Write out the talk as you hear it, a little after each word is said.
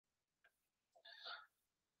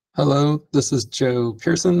Hello, this is Joe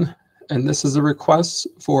Pearson, and this is a request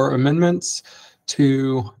for amendments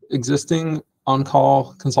to existing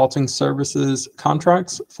on-call consulting services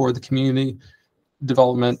contracts for the Community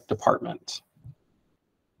Development Department.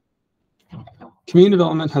 Community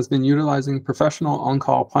Development has been utilizing professional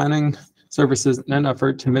on-call planning services in an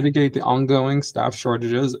effort to mitigate the ongoing staff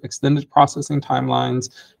shortages, extended processing timelines,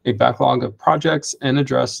 a backlog of projects, and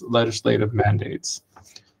address legislative mandates.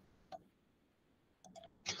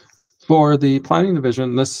 For the planning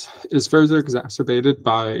division, this is further exacerbated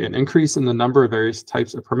by an increase in the number of various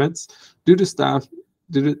types of permits due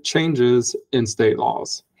to changes in state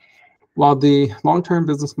laws. While the long-term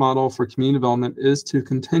business model for community development is to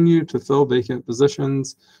continue to fill vacant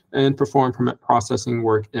positions and perform permit processing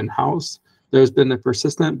work in-house, there's been a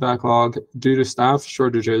persistent backlog due to staff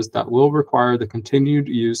shortages that will require the continued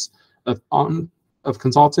use of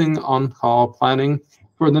consulting on-call planning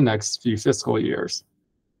for the next few fiscal years.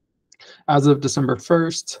 As of December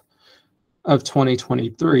 1st of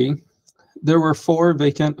 2023, there were 4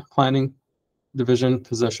 vacant planning division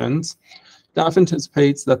positions. Staff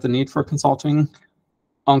anticipates that the need for consulting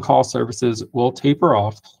on-call services will taper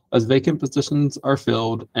off as vacant positions are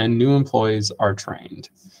filled and new employees are trained.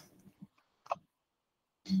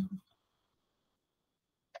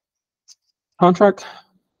 Contract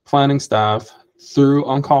planning staff through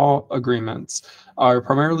on-call agreements are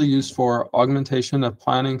primarily used for augmentation of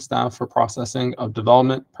planning staff for processing of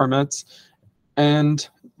development permits and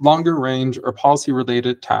longer range or policy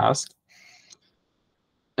related tasks,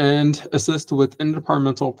 and assist with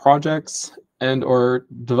interdepartmental projects and or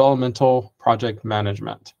developmental project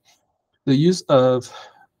management. The use of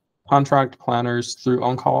contract planners through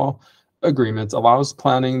on-call agreements allows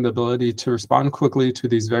planning the ability to respond quickly to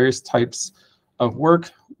these various types of work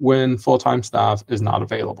when full-time staff is not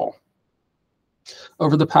available.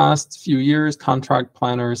 Over the past few years, contract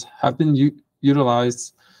planners have been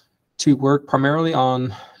utilized to work primarily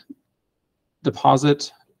on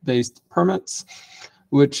deposit-based permits,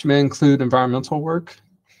 which may include environmental work.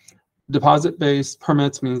 Deposit-based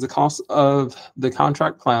permits means the cost of the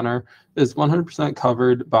contract planner is 100%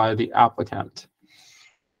 covered by the applicant.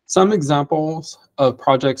 Some examples of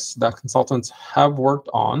projects that consultants have worked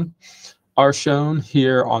on are shown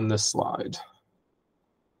here on this slide.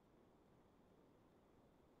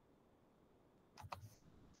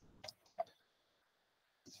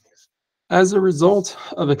 As a result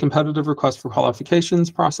of a competitive request for qualifications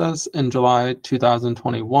process in July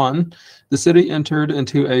 2021, the city entered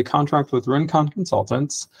into a contract with Rincon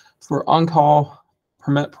Consultants for on-call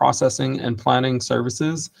permit processing and planning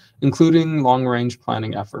services, including long-range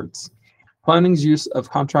planning efforts. Planning's use of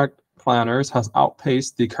contract planners has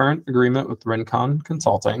outpaced the current agreement with Rincon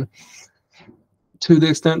Consulting to the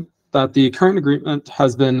extent that the current agreement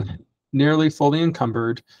has been nearly fully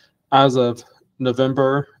encumbered as of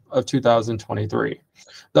November of 2023.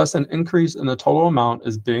 Thus, an increase in the total amount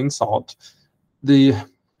is being sought. The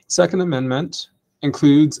Second Amendment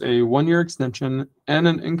includes a 1-year extension and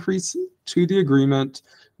an increase to the agreement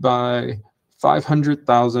by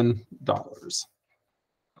 $500,000.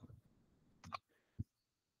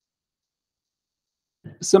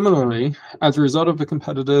 Similarly, as a result of the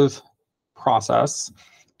competitive process,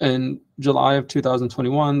 in July of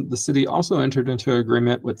 2021, the city also entered into an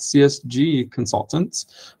agreement with CSG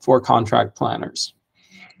Consultants for contract planners.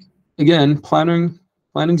 Again,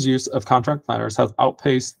 planning's use of contract planners has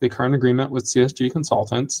outpaced the current agreement with CSG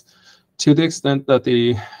Consultants to the extent that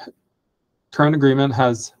the current agreement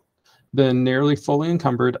has been nearly fully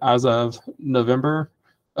encumbered as of November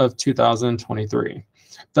of 2023.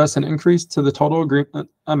 Thus, an increase to the total agreement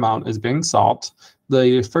amount is being sought.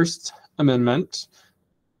 The First Amendment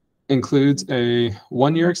includes a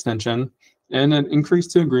 1-year extension and an increase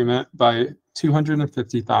to agreement by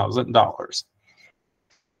 $250,000.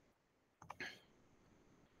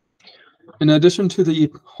 In addition to the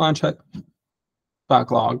contract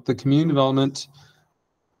backlog, the Community Development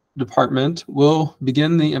Department will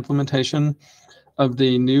begin the implementation of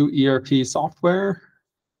the new ERP software,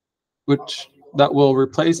 that will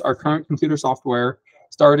replace our current computer software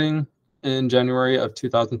starting in January of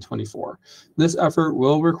 2024. This effort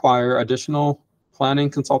will require additional planning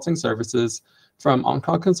consulting services from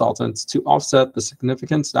on-call consultants to offset the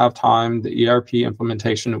significant staff time the ERP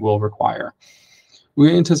implementation will require.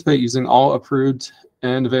 We anticipate using all approved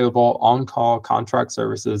and available on-call contract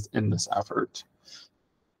services in this effort.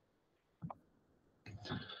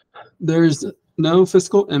 There's no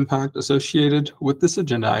fiscal impact associated with this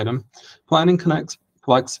agenda item. Planning collects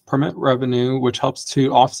permit revenue, which helps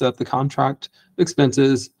to offset the contract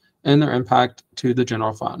expenses and their impact to the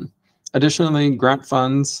general fund. Additionally, grant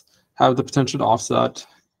funds have the potential to offset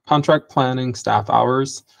contract planning staff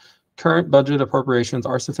hours. Current budget appropriations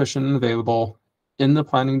are sufficient and available in the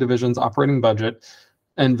planning division's operating budget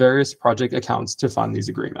and various project accounts to fund these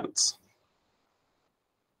agreements.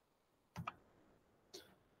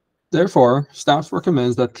 Therefore, staff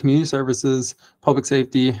recommends that Community Services, Public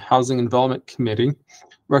Safety, Housing and Development Committee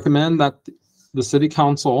recommend that the City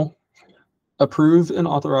Council approve and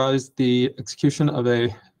authorize the execution of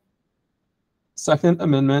a second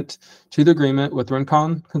amendment to the agreement with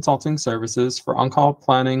Rincon Consulting Services for on-call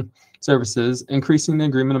planning services, increasing the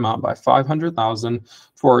agreement amount by $500,000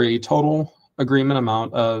 for a total agreement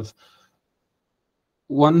amount of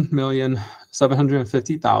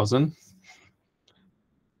 $1,750,000,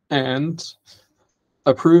 and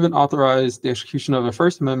approve and authorize the execution of a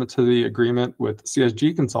first amendment to the agreement with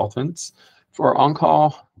CSG Consultants for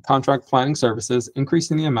on-call contract planning services,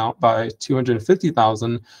 increasing the amount by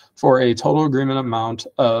 $250,000 for a total agreement amount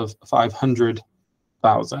of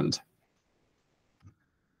 $500,000.